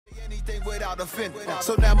anything without offending.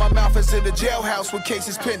 So now my mouth is in the jailhouse with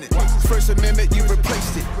cases pending. First Amendment, you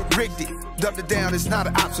replaced it, rigged it, dumbed it down. It's not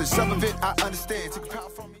an option. Some of it I understand. Took power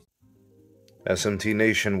from me. SMT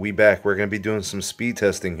Nation, we back. We're going to be doing some speed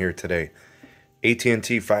testing here today.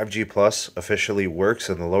 AT&T 5G Plus officially works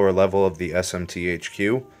in the lower level of the SMT HQ.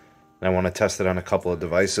 And I want to test it on a couple of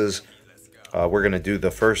devices. We're going to do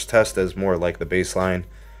the first test as more like the baseline.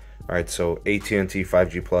 Alright, so AT&T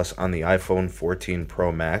 5G Plus on the iPhone 14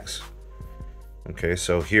 Pro Max. Okay,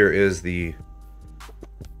 so here's the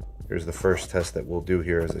first test that we'll do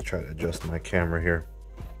here as I try to adjust my camera here.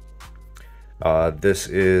 This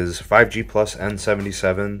is 5G Plus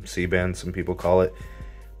N77, C-band, some people call it.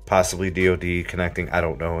 Possibly DoD connecting, I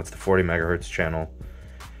don't know. It's the 40 megahertz channel.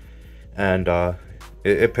 And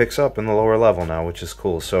it picks up in the lower level now, which is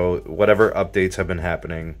cool. So whatever updates have been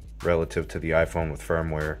happening relative to the iPhone with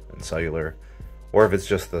firmware and cellular, or if it's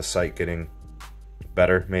just the site getting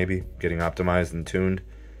better, maybe, getting optimized and tuned.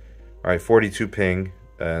 Alright, 42 ping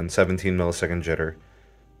and 17 millisecond jitter.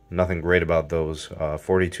 Nothing great about those.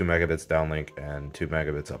 42 megabits downlink and 2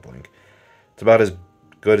 megabits uplink. It's about as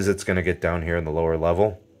good as it's going to get down here in the lower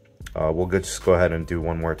level. We'll just go ahead and do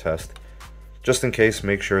one more test. Just in case,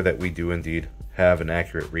 make sure that we do indeed have an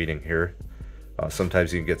accurate reading here.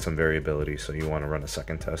 Sometimes you can get some variability, so you want to run a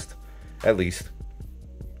second test, at least.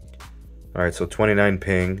 Alright, so 29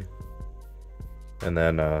 ping, and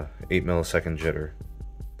then 8 millisecond jitter.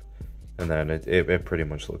 And then it pretty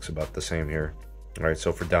much looks about the same here. Alright,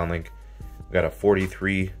 so for downlink, we got a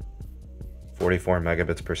 44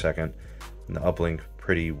 megabits per second. And the uplink,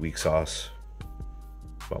 pretty weak sauce,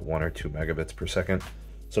 about 1 or 2 megabits per second.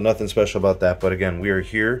 So nothing special about that, but again, we are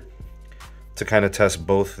here to kind of test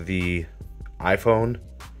both the iPhone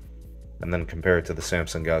and then compare it to the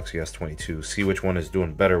Samsung Galaxy S22. See which one is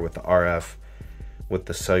doing better with the RF, with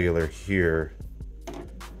the cellular here.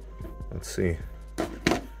 Let's see.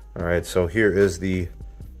 Alright, so here is the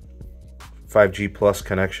 5G Plus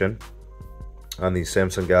connection on the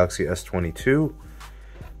Samsung Galaxy S22.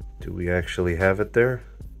 Do we actually have it there?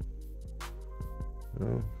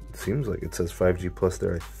 No, it seems like it says 5G Plus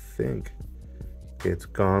there, I think. Okay, it's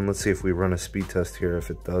gone. Let's see if we run a speed test here,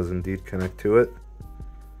 if it does indeed connect to it.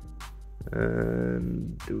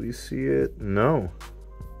 And do we see it? No.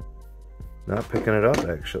 Not picking it up,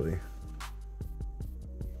 actually.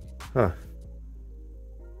 Huh.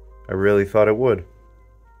 I really thought it would.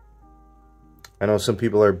 I know some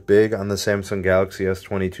people are big on the Samsung Galaxy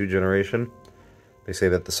S22 generation. They say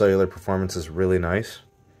that the cellular performance is really nice.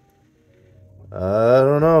 I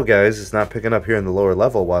don't know, guys. It's not picking up here in the lower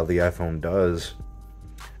level while the iPhone does.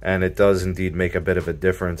 And it does indeed make a bit of a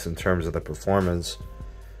difference in terms of the performance.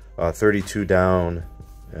 32 down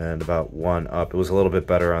and about 1 up. It was a little bit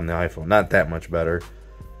better on the iPhone. Not that much better,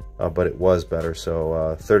 but it was better.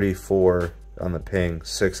 So 34 on the ping,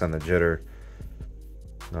 6 on the jitter.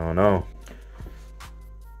 Oh no.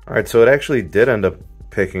 Alright, so it actually did end up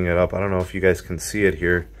picking it up. I don't know if you guys can see it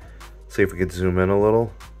here. Let's see if we could zoom in a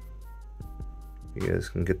little. You guys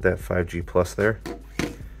can get that 5G Plus there.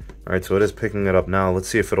 Alright, so it is picking it up now. Let's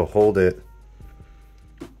see if it'll hold it.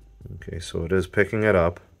 Okay, so it is picking it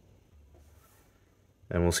up.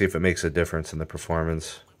 And we'll see if it makes a difference in the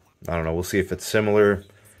performance. I don't know, we'll see if it's similar,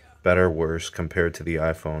 better, worse compared to the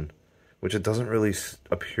iPhone. Which it doesn't really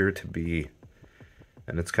appear to be.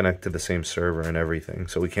 And it's connected to the same server and everything.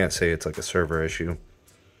 So we can't say it's like a server issue.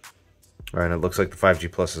 Alright, and it looks like the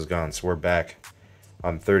 5G Plus is gone. So we're back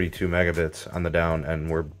on 32 megabits on the down.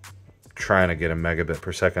 And we're trying to get a megabit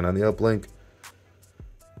per second on the uplink.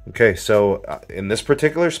 Okay, so in this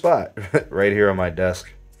particular spot, right here on my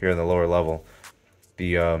desk, here in the lower level,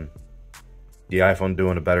 the iPhone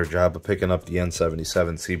doing a better job of picking up the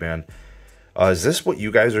N77 C-band. Is this what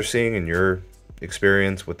you guys are seeing in your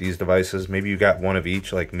experience with these devices? Maybe you got one of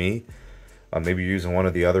each like me. Maybe you're using one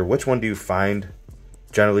or the other. Which one do you find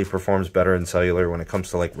generally performs better in cellular when it comes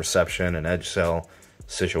to like reception and edge cell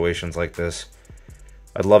situations like this?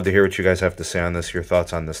 I'd love to hear what you guys have to say on this, your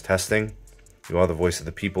thoughts on this testing. You are the voice of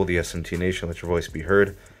the people, the SMT Nation. Let your voice be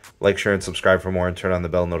heard. Like, share, and subscribe for more, and turn on the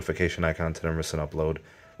bell notification icon to never miss an upload.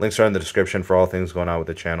 Links are in the description for all things going on with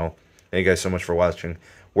the channel. Thank you guys so much for watching.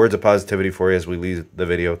 Words of positivity for you as we leave the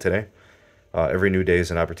video today. Every new day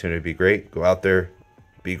is an opportunity to be great. Go out there,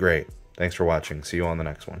 be great. Thanks for watching. See you on the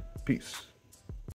next one. Peace.